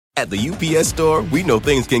At the UPS Store, we know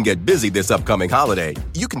things can get busy this upcoming holiday.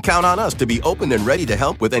 You can count on us to be open and ready to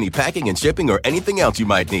help with any packing and shipping or anything else you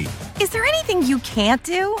might need. Is there anything you can't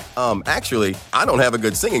do? Actually, I don't have a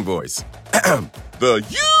good singing voice. The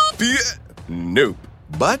UPS... Nope.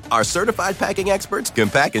 But our certified packing experts can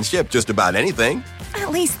pack and ship just about anything.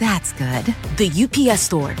 At least that's good. The UPS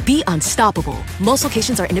Store. Be unstoppable. Most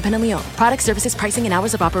locations are independently owned. Product, services, pricing, and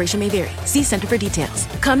hours of operation may vary. See Center for details.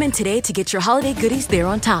 Come in today to get your holiday goodies there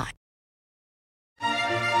on time.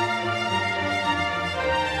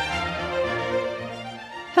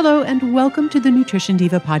 Hello and welcome to the Nutrition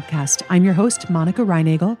Diva podcast. I'm your host, Monica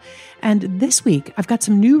Reinagel, and this week I've got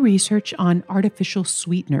some new research on artificial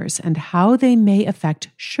sweeteners and how they may affect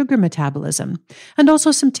sugar metabolism, and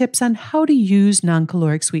also some tips on how to use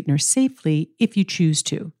non-caloric sweeteners safely if you choose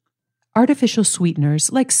to. Artificial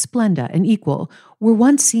sweeteners like Splenda and Equal were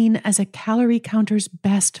once seen as a calorie counter's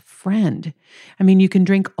best friend. I mean, you can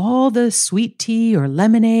drink all the sweet tea or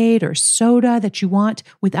lemonade or soda that you want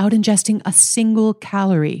without ingesting a single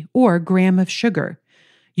calorie or gram of sugar.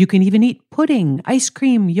 You can even eat pudding, ice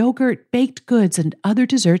cream, yogurt, baked goods, and other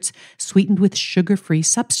desserts sweetened with sugar-free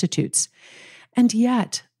substitutes. And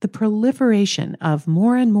yet, the proliferation of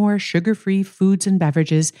more and more sugar-free foods and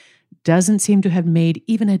beverages doesn't seem to have made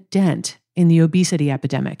even a dent in the obesity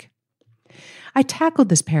epidemic. I tackled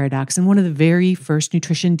this paradox in one of the very first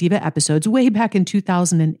Nutrition Diva episodes way back in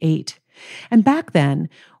 2008. And back then,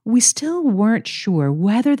 we still weren't sure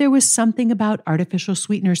whether there was something about artificial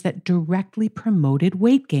sweeteners that directly promoted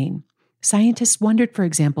weight gain. Scientists wondered, for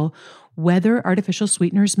example, whether artificial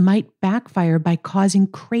sweeteners might backfire by causing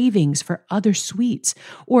cravings for other sweets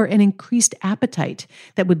or an increased appetite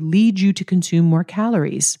that would lead you to consume more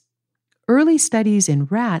calories. Early studies in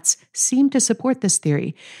rats seem to support this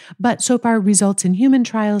theory, but so far results in human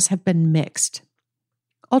trials have been mixed.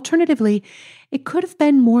 Alternatively, it could have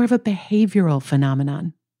been more of a behavioral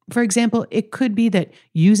phenomenon. For example, it could be that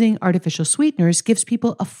using artificial sweeteners gives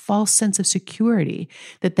people a false sense of security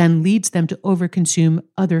that then leads them to overconsume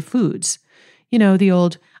other foods. You know, the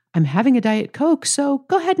old, I'm having a Diet Coke, so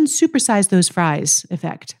go ahead and supersize those fries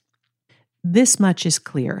effect. This much is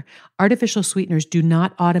clear. Artificial sweeteners do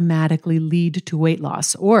not automatically lead to weight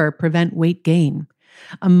loss or prevent weight gain.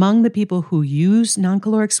 Among the people who use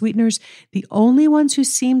non-caloric sweeteners, the only ones who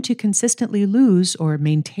seem to consistently lose or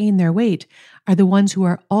maintain their weight are the ones who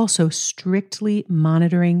are also strictly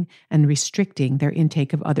monitoring and restricting their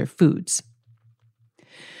intake of other foods.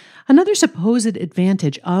 Another supposed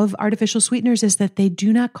advantage of artificial sweeteners is that they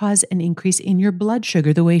do not cause an increase in your blood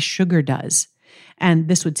sugar the way sugar does. And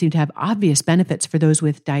this would seem to have obvious benefits for those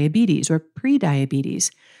with diabetes or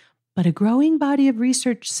prediabetes. But a growing body of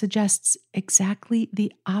research suggests exactly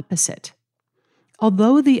the opposite.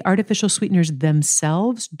 Although the artificial sweeteners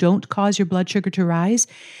themselves don't cause your blood sugar to rise,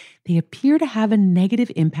 they appear to have a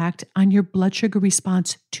negative impact on your blood sugar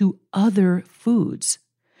response to other foods.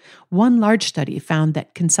 One large study found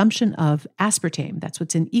that consumption of aspartame, that's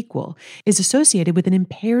what's in Equal, is associated with an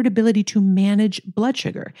impaired ability to manage blood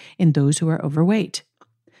sugar in those who are overweight.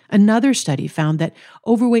 Another study found that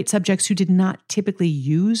overweight subjects who did not typically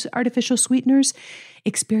use artificial sweeteners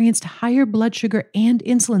experienced higher blood sugar and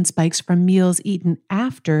insulin spikes from meals eaten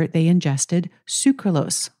after they ingested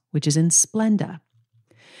sucralose, which is in Splenda.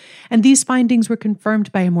 And these findings were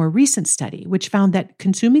confirmed by a more recent study, which found that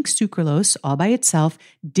consuming sucralose all by itself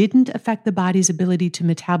didn't affect the body's ability to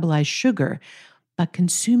metabolize sugar, but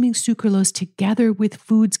consuming sucralose together with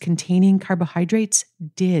foods containing carbohydrates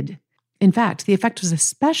did. In fact, the effect was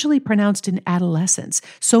especially pronounced in adolescents,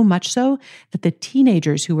 so much so that the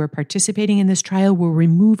teenagers who were participating in this trial were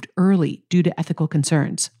removed early due to ethical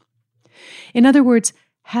concerns. In other words,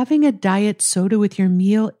 having a diet soda with your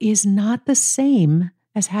meal is not the same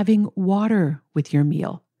as having water with your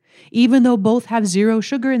meal. Even though both have 0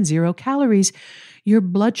 sugar and 0 calories, your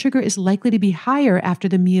blood sugar is likely to be higher after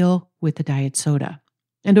the meal with the diet soda.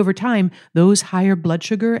 And over time, those higher blood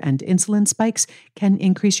sugar and insulin spikes can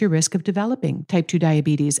increase your risk of developing type 2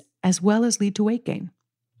 diabetes, as well as lead to weight gain.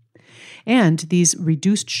 And these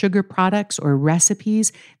reduced sugar products or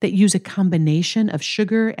recipes that use a combination of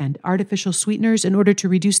sugar and artificial sweeteners in order to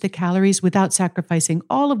reduce the calories without sacrificing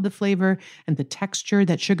all of the flavor and the texture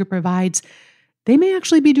that sugar provides, they may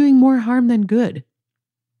actually be doing more harm than good.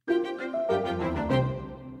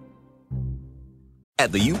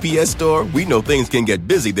 At the UPS Store, we know things can get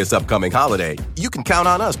busy this upcoming holiday. You can count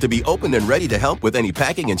on us to be open and ready to help with any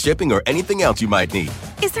packing and shipping or anything else you might need.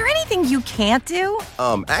 Is there anything you can't do?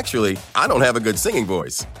 Actually, I don't have a good singing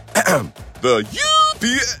voice. The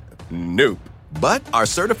UPS... Nope. But our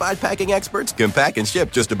certified packing experts can pack and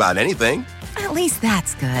ship just about anything. At At least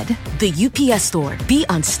that's good. The UPS Store. Be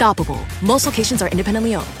unstoppable. Most locations are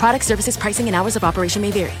independently owned. Product, services, pricing, and hours of operation may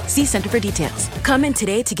vary. See Center for details. Come in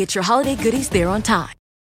today to get your holiday goodies there on time.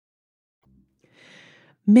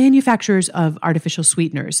 Manufacturers of artificial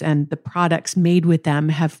sweeteners and the products made with them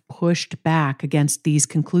have pushed back against these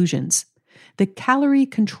conclusions. The Calorie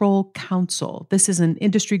Control Council, this is an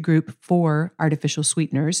industry group for artificial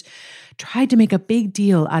sweeteners, tried to make a big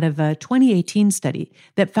deal out of a 2018 study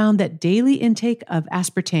that found that daily intake of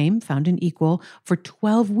aspartame, found in equal, for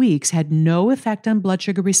 12 weeks had no effect on blood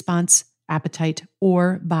sugar response, appetite,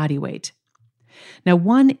 or body weight. Now,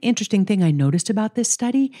 one interesting thing I noticed about this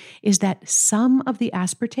study is that some of the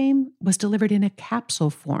aspartame was delivered in a capsule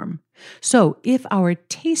form. So if our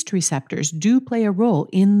taste receptors do play a role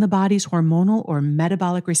in the body's hormonal or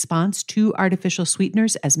metabolic response to artificial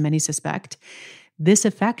sweeteners, as many suspect, this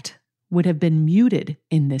effect would have been muted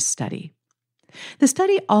in this study. The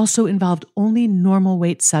study also involved only normal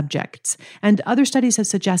weight subjects, and other studies have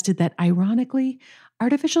suggested that, ironically,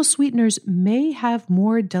 artificial sweeteners may have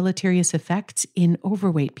more deleterious effects in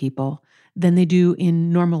overweight people than they do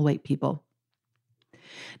in normal weight people.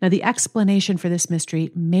 Now, the explanation for this mystery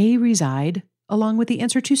may reside, along with the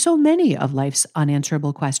answer to so many of life's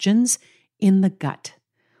unanswerable questions, in the gut.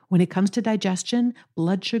 When it comes to digestion,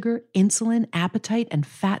 blood sugar, insulin, appetite, and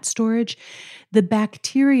fat storage, the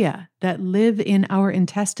bacteria that live in our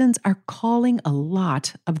intestines are calling a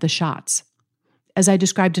lot of the shots. As I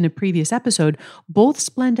described in a previous episode, both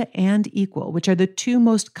Splenda and Equal, which are the two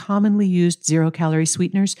most commonly used zero-calorie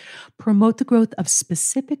sweeteners, promote the growth of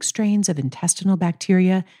specific strains of intestinal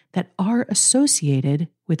bacteria that are associated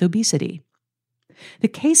with obesity. The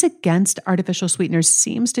case against artificial sweeteners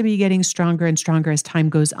seems to be getting stronger and stronger as time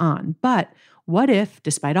goes on. But what if,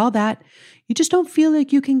 despite all that, you just don't feel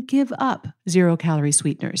like you can give up zero-calorie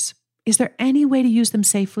sweeteners? Is there any way to use them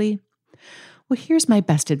safely? Well, here's my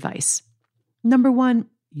best advice. Number one,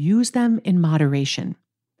 use them in moderation.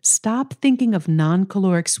 Stop thinking of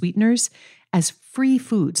non-caloric sweeteners as free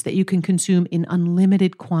foods that you can consume in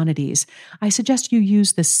unlimited quantities. I suggest you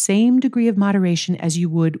use the same degree of moderation as you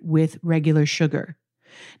would with regular sugar.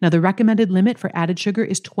 Now, the recommended limit for added sugar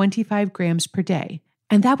is 25 grams per day,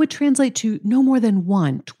 and that would translate to no more than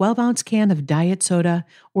one 12-ounce can of diet soda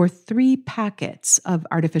or 3 packets of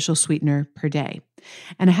artificial sweetener per day.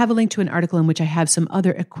 And I have a link to an article in which I have some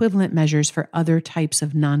other equivalent measures for other types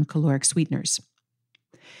of non-caloric sweeteners.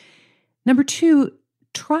 Number 2,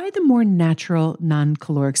 try the more natural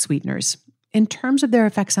non-caloric sweeteners. In terms of their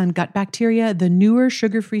effects on gut bacteria, the newer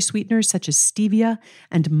sugar-free sweeteners such as stevia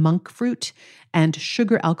and monk fruit and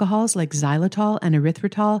sugar alcohols like xylitol and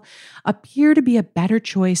erythritol appear to be a better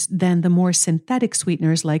choice than the more synthetic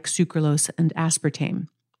sweeteners like sucralose and aspartame.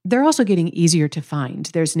 They're also getting easier to find.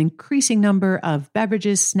 There's an increasing number of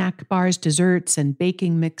beverages, snack bars, desserts, and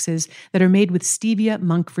baking mixes that are made with stevia,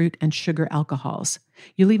 monk fruit, and sugar alcohols.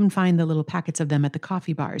 You'll even find the little packets of them at the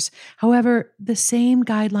coffee bars. However, the same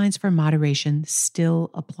guidelines for moderation still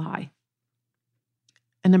apply.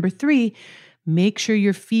 And number 3, make sure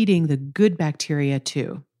you're feeding the good bacteria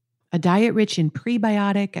too. A diet rich in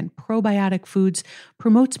prebiotic and probiotic foods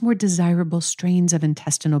promotes more desirable strains of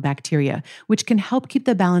intestinal bacteria, which can help keep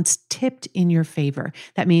the balance tipped in your favor.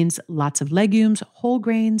 That means lots of legumes, whole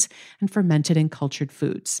grains, and fermented and cultured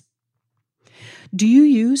foods. Do you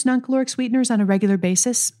use non-caloric sweeteners on a regular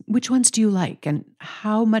basis? Which ones do you like, and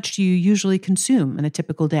how much do you usually consume in a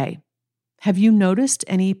typical day? Have you noticed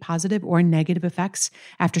any positive or negative effects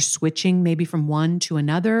after switching maybe from one to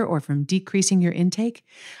another or from decreasing your intake?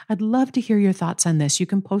 I'd love to hear your thoughts on this. You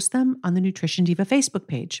can post them on the Nutrition Diva Facebook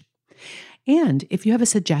page. And if you have a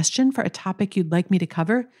suggestion for a topic you'd like me to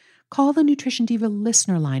cover, call the Nutrition Diva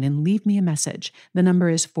listener line and leave me a message. The number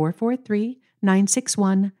is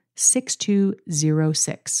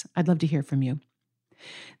 443-961-6206. I'd love to hear from you.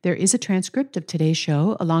 There is a transcript of today's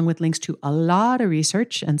show, along with links to a lot of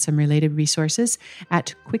research and some related resources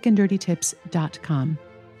at quickanddirtytips.com.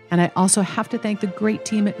 And I also have to thank the great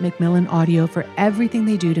team at Macmillan Audio for everything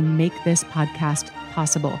they do to make this podcast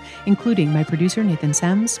possible, including my producer, Nathan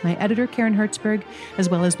Sems, my editor, Karen Hertzberg, as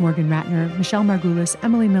well as Morgan Ratner, Michelle Margulis,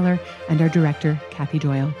 Emily Miller, and our director, Kathy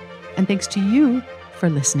Doyle. And thanks to you for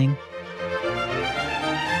listening.